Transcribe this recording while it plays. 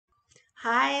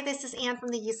Hi, this is Anne from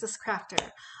the Useless Crafter.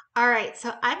 All right,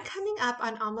 so I'm coming up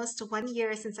on almost 1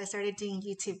 year since I started doing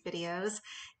YouTube videos.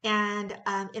 And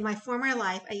in my former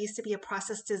life, I used to be a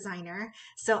process designer.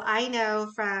 So I know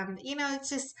from,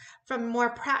 just from more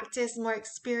practice, more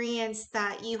experience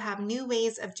that you have new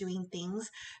ways of doing things.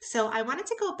 So I wanted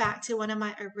to go back to one of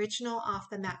my original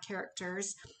off the mat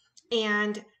characters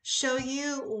and show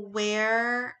you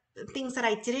where things that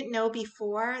I didn't know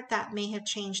before that may have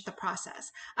changed the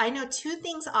process. I know two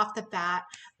things off the bat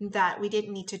that we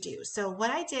didn't need to do. So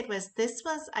what I did was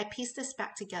I pieced this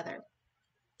back together.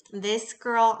 This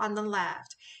girl on the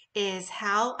left is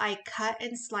how I cut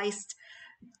and sliced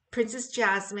Princess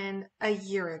Jasmine a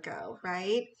year ago,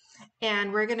 right?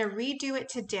 And we're going to redo it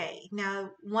today. Now,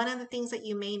 one of the things that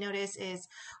you may notice is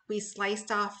we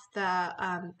sliced off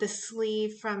the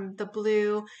sleeve from the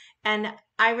blue, and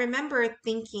I remember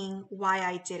thinking why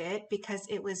I did it because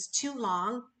it was too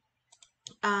long.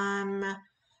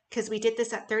 Because we did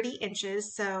this at 30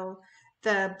 inches, so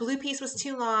the blue piece was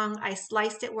too long. I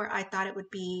sliced it where I thought it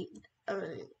would be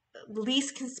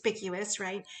least conspicuous,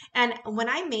 right? And when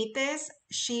I made this,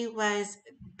 she was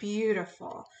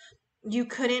beautiful. You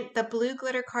couldn't, the blue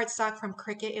glitter cardstock from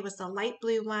Cricut, it was the light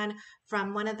blue one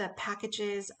from one of the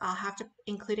packages. I'll have to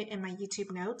include it in my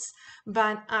YouTube notes,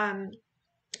 but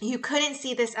you couldn't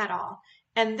see this at all.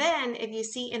 And then if you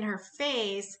see in her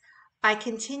face, I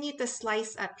continued the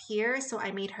slice up here. So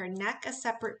I made her neck a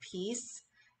separate piece.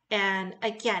 And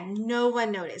again, no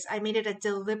one noticed. I made it a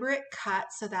deliberate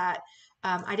cut so that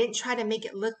I didn't try to make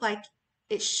it look like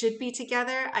it should be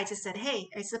together. I just said, hey,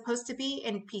 it's supposed to be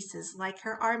in pieces, like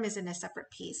her arm is in a separate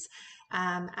piece,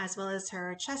 as well as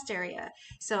her chest area.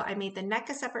 So I made the neck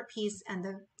a separate piece and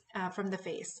from the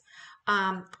face.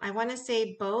 I want to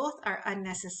say both are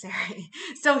unnecessary.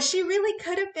 So she really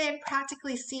could have been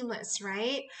practically seamless,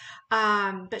 right?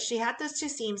 But she had those two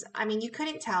seams. I mean, you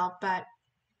couldn't tell, but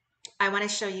I want to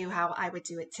show you how I would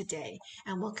do it today,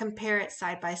 and we'll compare it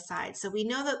side by side. So we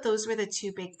know that those were the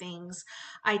two big things.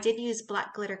 I did use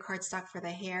black glitter cardstock for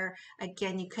the hair.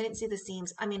 Again, you couldn't see the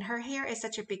seams. I mean, her hair is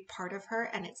such a big part of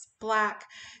her and it's black.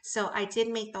 So I did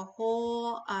make the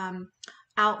whole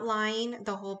outline,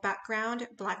 the whole background,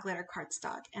 black glitter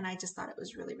cardstock. And I just thought it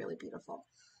was really, really beautiful.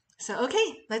 So,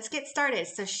 okay, let's get started.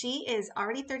 So she is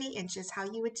already 30 inches. How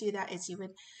you would do that is you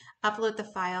would upload the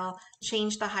file,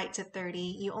 change the height to 30.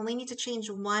 You only need to change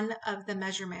one of the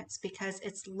measurements because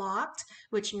it's locked,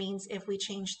 which means if we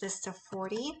change this to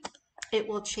 40, it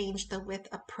will change the width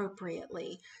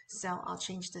appropriately. So I'll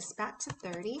change this back to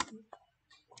 30.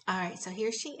 All right, so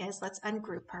here she is. Let's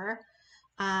ungroup her.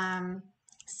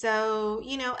 So,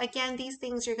 again, these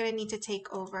things you're going to need to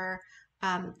take over.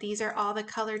 These are all the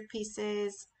colored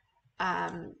pieces.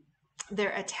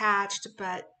 They're attached,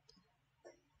 but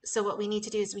so what we need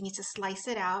to do is we need to slice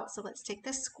it out. So let's take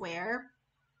the square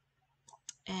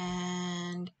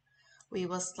and we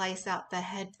will slice out the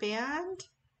headband.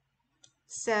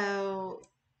 So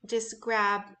just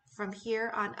grab from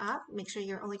here on up, make sure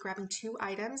you're only grabbing two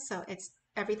items. So it's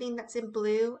everything that's in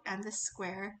blue and the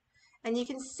square. And you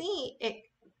can see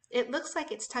it looks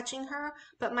like it's touching her,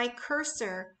 but my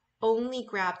cursor only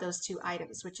grabbed those two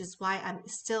items, which is why I'm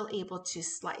still able to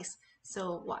slice.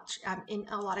 So watch, I'm in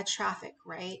a lot of traffic,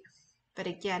 right? But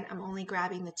again, I'm only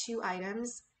grabbing the two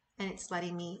items and it's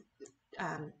letting me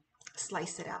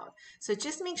slice it out. So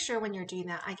just make sure when you're doing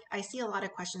that, I see a lot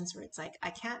of questions where it's like,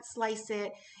 I can't slice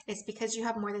it. It's because you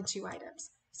have more than two items.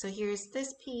 So here's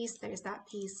this piece, there's that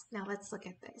piece. Now let's look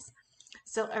at this.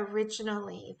 So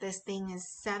originally this thing is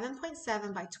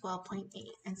 7.7 by 12.8.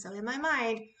 And so in my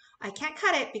mind, I can't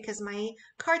cut it because my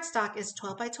cardstock is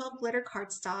 12 by 12 glitter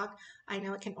cardstock. I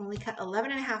know it can only cut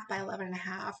 11.5 by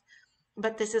 11.5,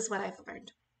 but this is what I've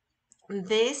learned.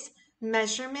 This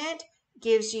measurement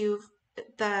gives you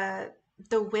the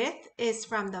width is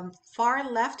from the far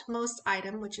leftmost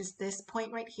item, which is this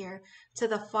point right here, to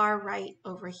the far right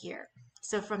over here.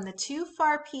 So from the two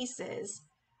far pieces,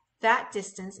 that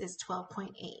distance is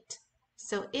 12.8.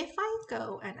 So if I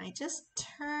go and I just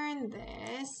turn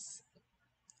this,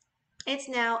 it's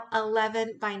now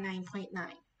 11 by 9.9.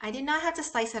 I did not have to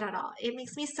slice it at all. It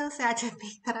makes me so sad to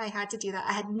think that I had to do that.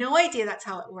 I had no idea that's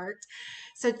how it worked.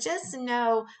 So just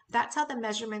know that's how the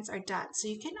measurements are done. So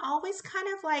you can always kind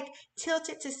of like tilt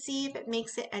it to see if it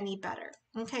makes it any better.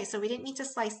 Okay, so we didn't need to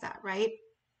slice that, right?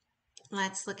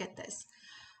 Let's look at this.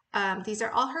 These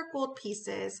are all her gold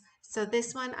pieces. So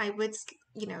this one I would,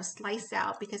 slice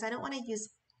out because I don't want to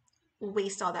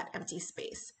waste all that empty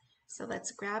space. So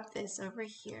let's grab this over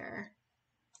here.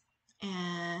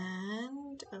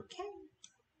 And okay,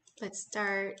 let's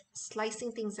start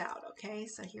slicing things out. Okay,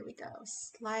 so here we go.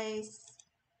 Slice.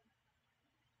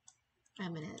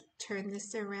 I'm going to turn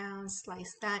this around,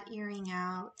 slice that earring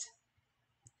out.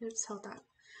 Oops, hold on.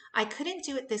 I couldn't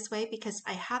do it this way because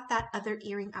I have that other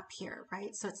earring up here,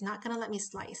 right? So it's not going to let me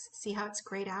slice. See how it's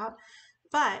grayed out?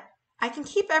 But I can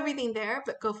keep everything there,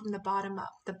 but go from the bottom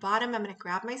up. The bottom, I'm going to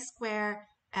grab my square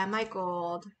and my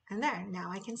gold, and there,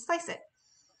 now I can slice it.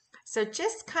 So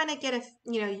just kind of get a,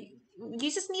 you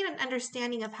just need an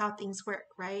understanding of how things work,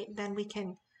 right? Then we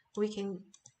can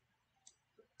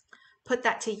put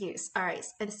that to use. All right,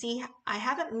 and see, I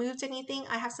haven't moved anything.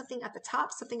 I have something at the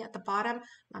top, something at the bottom.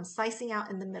 I'm slicing out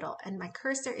in the middle, and my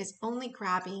cursor is only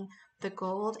grabbing the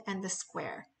gold and the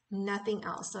square, nothing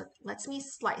else. So it lets me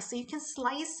slice. So you can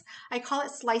slice, I call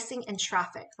it slicing in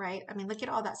traffic, right? I mean, look at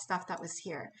all that stuff that was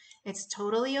here. It's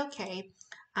totally okay.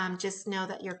 Just know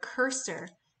that your cursor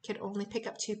can only pick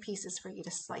up 2 pieces for you to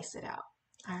slice it out.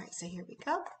 All right, so here we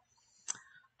go.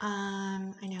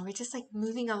 I know we're just like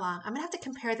moving along. I'm gonna have to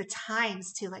compare the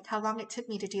times to like how long it took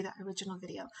me to do that original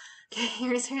video. Okay,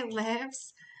 here's her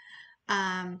lips.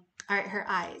 All right, her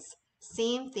eyes.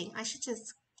 Same thing. I should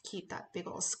just keep that big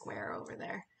old square over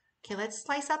there. Okay, let's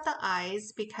slice out the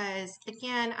eyes because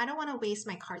again, I don't want to waste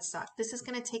my cardstock. This is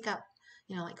gonna take up,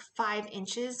 like 5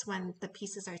 inches when the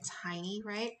pieces are tiny,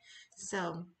 right?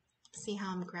 So see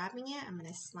how I'm grabbing it? I'm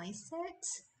gonna slice it.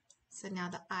 So now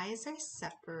the eyes are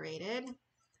separated.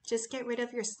 Just get rid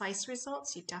of your slice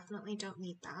results. You definitely don't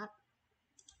need that.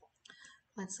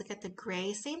 Let's look at the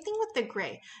gray. Same thing with the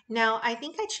gray. Now, I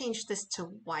think I changed this to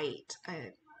white.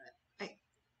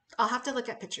 I'll have to look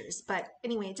at pictures, but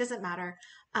anyway, it doesn't matter.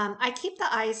 I keep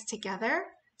the eyes together,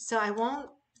 so I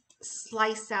won't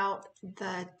slice out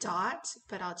the dot,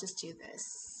 but I'll just do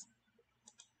this.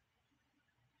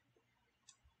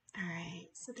 All right,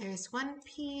 so there's one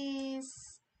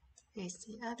piece. There's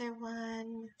the other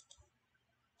one.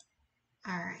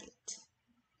 All right.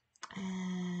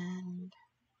 And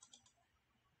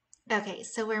okay,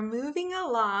 so we're moving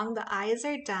along. The eyes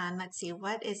are done. Let's see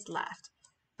what is left.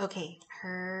 Okay,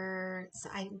 her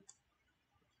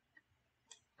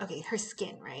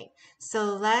skin, right?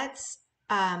 So let's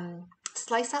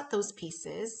slice out those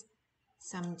pieces.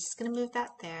 So I'm just gonna move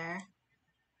that there.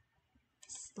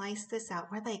 Slice this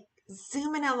out. We're like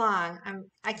zooming along.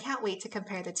 I can't wait to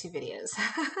compare the 2 videos.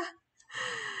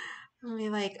 I'll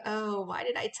be like, oh, why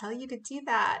did I tell you to do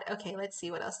that? Okay, let's see,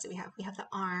 what else do we have? We have the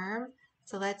arm.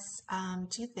 So let's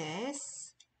do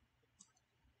this.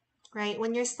 Right,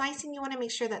 when you're slicing, you want to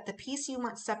make sure that the piece you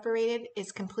want separated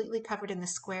is completely covered in the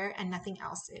square and nothing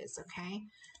else is, okay?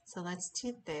 So let's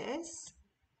do this.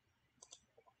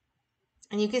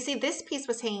 And you can see this piece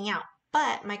was hanging out,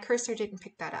 but my cursor didn't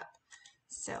pick that up.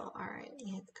 So, all right,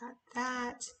 we've got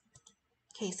that.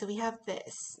 Okay, so we have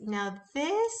this. Now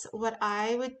this, what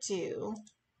I would do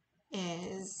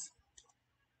is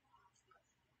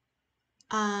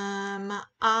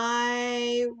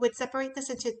I would separate this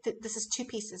into, this is 2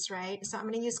 pieces, right? So I'm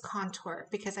going to use contour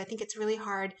because I think it's really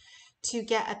hard to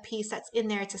get a piece that's in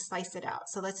there to slice it out.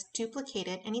 So let's duplicate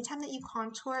it. Anytime that you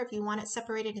contour, if you want it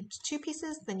separated into 2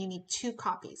 pieces, then you need 2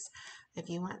 copies. If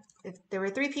there were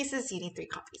 3 pieces, you need 3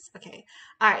 copies. Okay.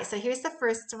 All right. So here's the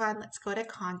first one. Let's go to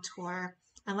contour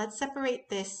and let's separate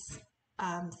this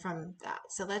from that.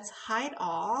 So let's hide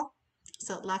all.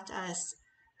 So it left us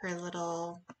her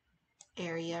little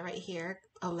area right here,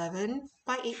 11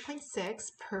 by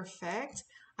 8.6, perfect.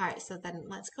 All right, so then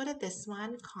let's go to this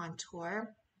one,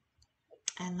 contour,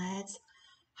 and let's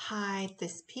hide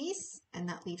this piece, and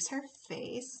that leaves her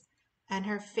face, and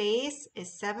her face is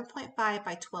 7.5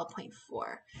 by 12.4.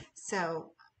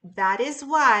 So that is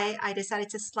why I decided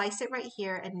to slice it right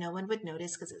here and no one would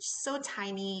notice because it's so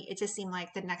tiny. It just seemed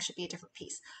like the neck should be a different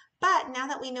piece. But now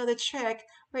that we know the trick,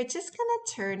 we're just gonna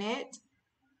turn it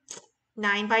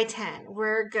 9 by 10.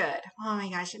 We're good. Oh my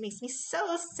gosh, it makes me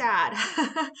so sad.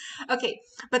 Okay,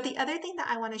 but the other thing that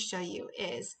I want to show you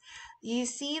is you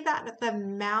see that the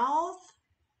mouth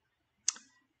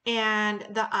and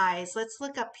the eyes, let's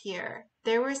look up here.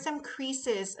 There were some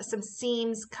creases, some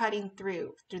seams cutting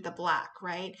through the black,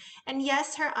 right? And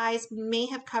yes, her eyes may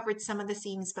have covered some of the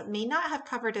seams, but may not have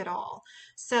covered it all.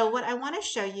 So what I want to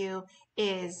show you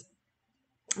is,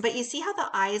 but you see how the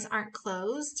eyes aren't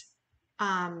closed?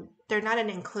 They're not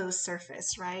an enclosed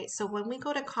surface, right? So when we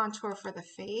go to contour for the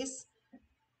face,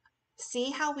 see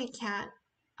how we can't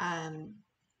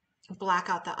black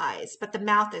out the eyes, but the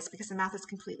mouth is, because the mouth is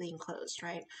completely enclosed,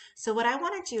 right? So what I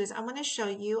want to do is I want to show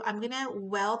you, I'm going to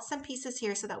weld some pieces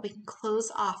here so that we can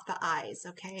close off the eyes,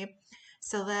 okay?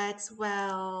 So let's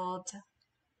weld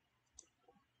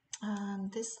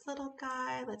this little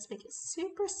guy. Let's make it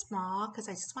super small because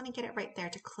I just want to get it right there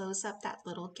to close up that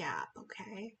little gap,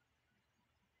 okay?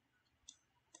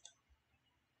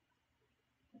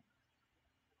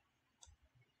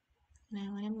 And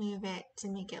I want to move it to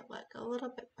make it look a little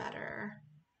bit better.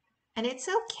 And it's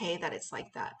okay that it's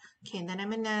like that. Okay, and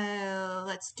then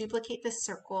let's duplicate this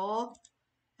circle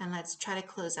and let's try to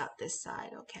close out this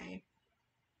side, okay?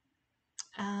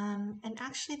 And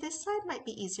actually this side might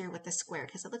be easier with the square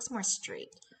because it looks more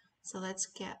straight. So let's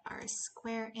get our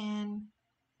square in.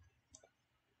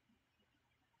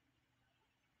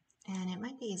 And it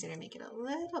might be easier to make it a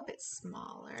little bit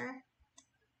smaller.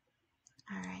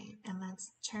 All right, and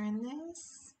let's turn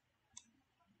this.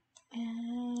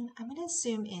 And I'm gonna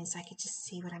zoom in so I can just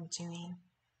see what I'm doing.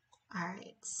 All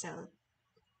right, so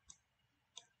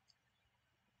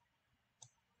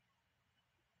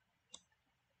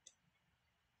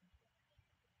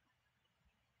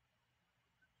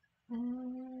let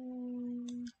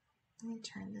me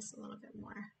turn this a little bit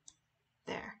more.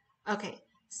 There. Okay,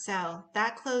 so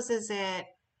that closes it.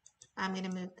 I'm going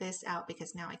to move this out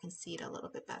because now I can see it a little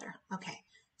bit better. Okay,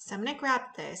 so I'm going to grab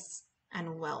this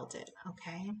and weld it,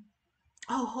 okay?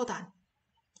 Oh, hold on.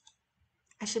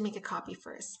 I should make a copy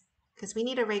first because we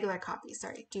need a regular copy.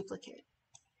 Sorry, duplicate.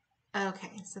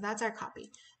 Okay, so that's our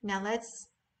copy. Now let's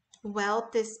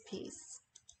weld this piece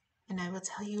and I will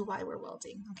tell you why we're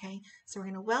welding, okay? So we're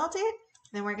going to weld it,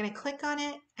 then we're going to click on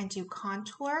it and do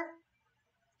contour,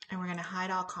 and we're going to hide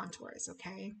all contours,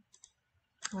 okay?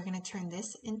 We're going to turn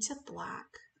this into black.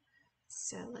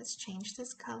 So let's change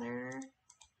this color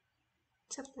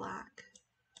to black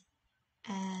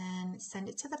and send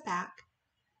it to the back,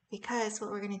 because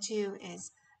what we're going to do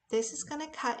is this is going to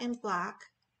cut in black.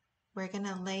 We're going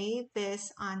to lay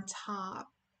this on top.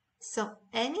 So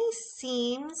any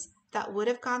seams that would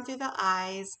have gone through the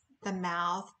eyes, the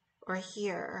mouth, or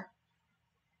here,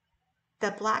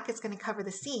 the black is going to cover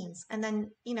the seams. And then,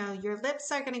 you know, your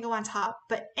lips are going to go on top,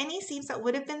 but any seams that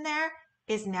would have been there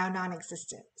is now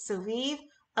non-existent. So we've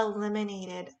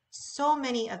eliminated so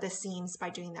many of the seams by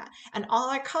doing that. And all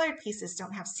our colored pieces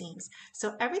don't have seams.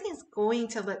 So everything's going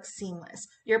to look seamless.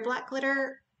 Your black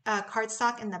glitter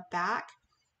cardstock in the back,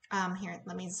 here,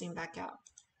 let me zoom back out.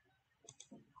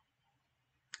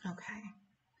 Okay.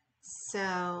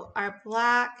 So our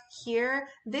black here,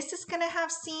 this is going to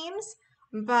have seams,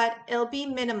 but it'll be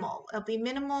minimal. It'll be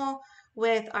minimal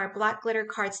with our black glitter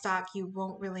cardstock. You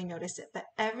won't really notice it, but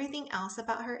everything else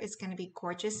about her is going to be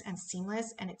gorgeous and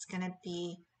seamless, and it's going to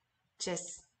be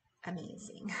just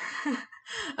amazing.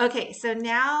 Okay, so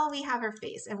now we have her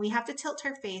face, and we have to tilt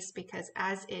her face because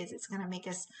as is, it's going to make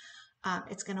us,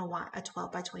 it's going to want a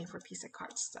 12 by 24 piece of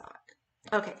cardstock.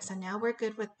 Okay, so now we're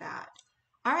good with that.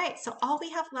 All right, so all we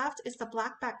have left is the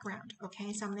black background.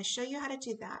 Okay, so I'm going to show you how to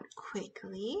do that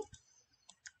quickly.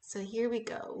 So here we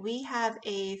go. We have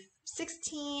a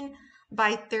 16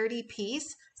 by 30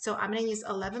 piece. So I'm going to use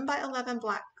 11 by 11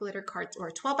 black glitter cards,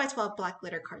 or 12 by 12 black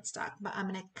glitter cardstock, but I'm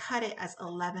going to cut it as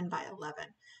 11 by 11.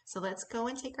 So let's go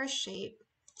and take our shape,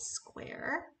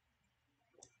 square.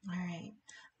 All right,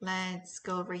 let's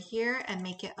go over here and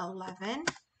make it 11.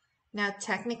 Now,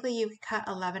 technically, you cut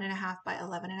 11.5 by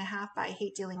 11.5, but I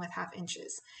hate dealing with half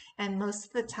inches. And most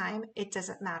of the time, it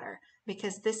doesn't matter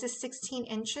because this is 16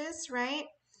 inches, right?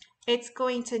 It's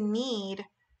going to need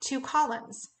 2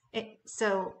 columns.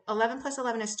 So 11 plus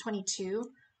 11 is 22.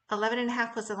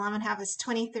 11.5 plus 11.5 is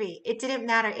 23. It didn't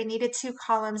matter. It needed 2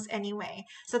 columns anyway.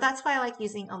 So that's why I like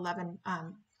using 11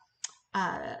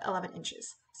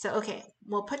 inches. So, okay,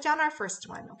 we'll put down our first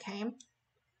one, okay?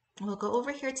 We'll go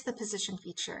over here to the position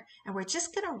feature, and we're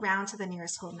just going to round to the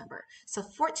nearest whole number. So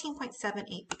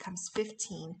 14.78 becomes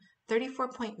 15,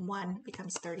 34.1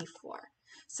 becomes 34.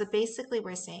 So basically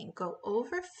we're saying go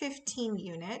over 15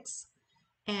 units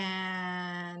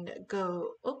and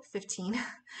go, 15,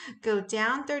 go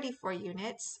down 34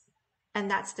 units,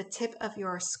 and that's the tip of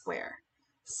your square.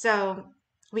 So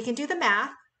we can do the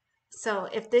math. So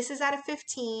if this is at a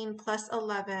 15 plus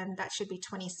 11, that should be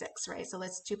 26, right? So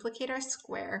let's duplicate our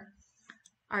square.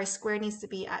 Our square needs to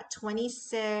be at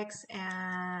 26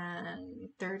 and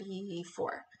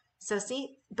 34. So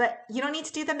see, but you don't need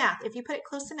to do the math. If you put it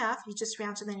close enough, you just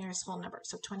round to the nearest whole number.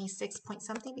 So 26 point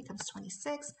something becomes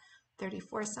 26,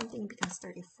 34 something becomes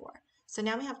 34. So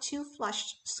now we have 2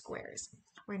 flushed squares.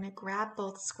 We're going to grab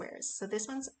both squares. So this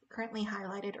one's currently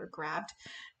highlighted or grabbed.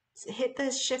 So hit the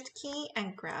shift key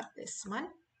and grab this one,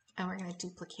 and we're going to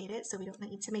duplicate it. So we don't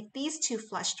need to make these 2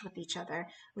 flushed with each other.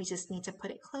 We just need to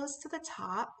put it close to the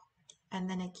top, and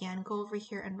then again go over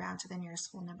here and round to the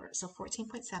nearest whole number. So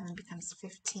 14.7 becomes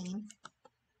 15,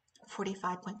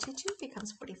 45.22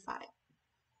 becomes 45,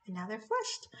 and now they're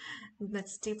flushed.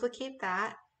 Let's duplicate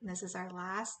that. This is our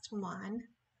last one,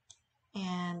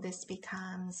 and this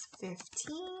becomes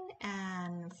 15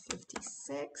 and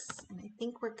 56, and I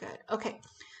think we're good. Okay,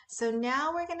 So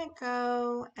now we're gonna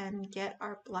go and get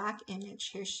our black image.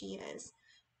 Here she is.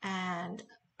 And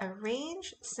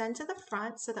arrange, send to the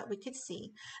front so that we could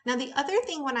see. Now the other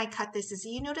thing when I cut this is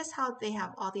you notice how they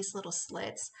have all these little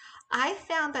slits. I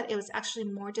found that it was actually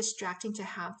more distracting to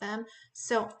have them.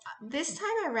 So this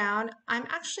time around, I'm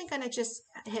actually gonna just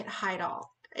hit hide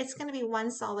all. It's gonna be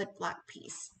one solid black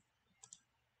piece.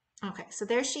 Okay, so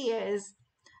there she is.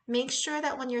 Make sure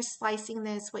that when you're slicing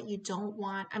this, what you don't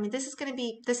want, I mean, this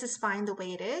is fine the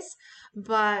way it is,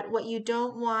 but what you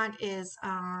don't want is,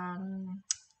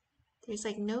 there's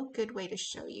like no good way to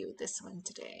show you this one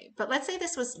today. But let's say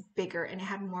this was bigger and it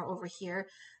had more over here.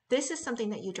 This is something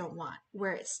that you don't want,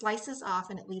 where it slices off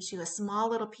and it leaves you a small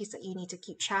little piece that you need to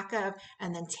keep track of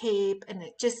and then tape, and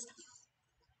it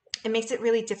makes it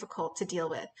really difficult to deal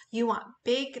with. You want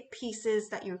big pieces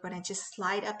that you're going to just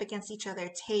slide up against each other,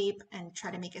 tape, and try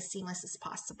to make as seamless as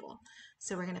possible.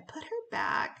 So we're going to put her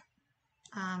back.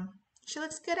 She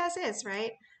looks good as is,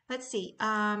 right? Let's see.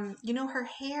 You know, her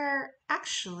hair,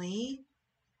 actually,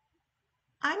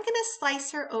 I'm going to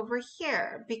slice her over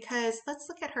here because let's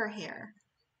look at her hair.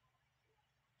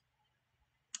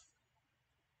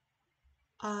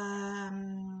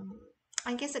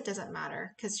 I guess it doesn't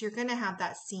matter because you're going to have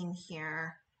that seam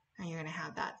here and you're going to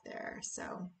have that there.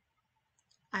 So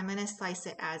I'm going to slice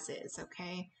it as is,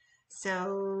 okay?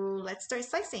 So let's start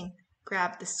slicing.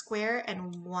 Grab the square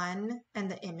and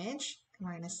the image. And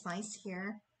we're going to slice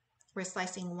here. We're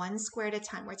slicing one square at a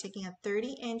time. We're taking a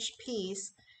 30-inch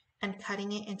piece and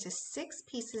cutting it into 6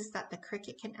 pieces that the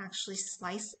Cricut can actually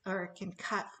slice or can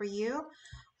cut for you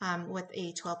with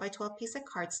a 12 by 12 piece of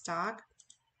cardstock.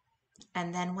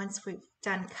 And then once we've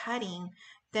done cutting,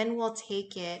 then we'll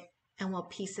take it and we'll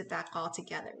piece it back all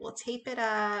together. We'll tape it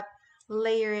up,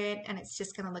 layer it, and it's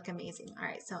just gonna look amazing. All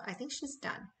right, so I think she's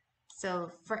done.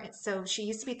 So she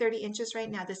used to be 30 inches right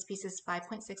now. This piece is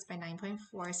 5.6 by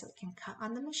 9.4, so it can cut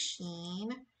on the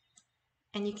machine.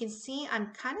 And you can see I'm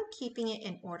kind of keeping it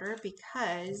in order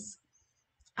because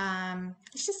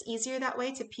it's just easier that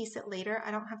way to piece it later. I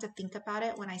don't have to think about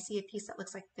it. When I see a piece that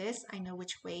looks like this, I know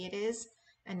which way it is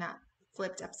and not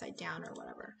flipped upside down or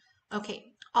whatever.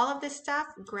 Okay, all of this stuff,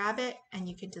 grab it and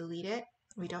you can delete it.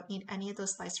 We don't need any of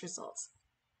those slice results.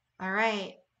 All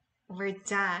right, we're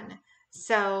done.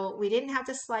 So we didn't have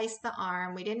to slice the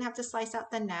arm. We didn't have to slice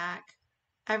out the neck.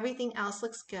 Everything else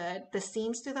looks good. The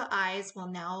seams through the eyes will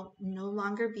now no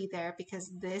longer be there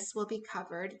because this will be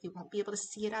covered. You won't be able to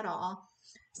see it at all.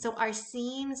 So our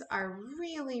seams are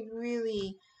really,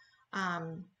 really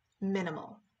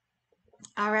minimal.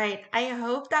 All right, I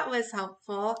hope that was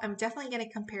helpful. I'm definitely going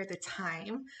to compare the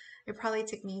time. It probably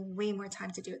took me way more time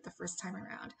to do it the first time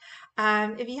around.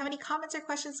 If you have any comments or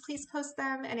questions, please post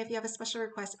them. And if you have a special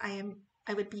request, I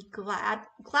would be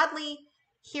gladly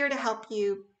here to help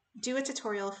you do a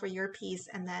tutorial for your piece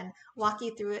and then walk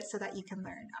you through it so that you can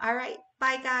learn. All right,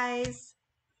 bye guys.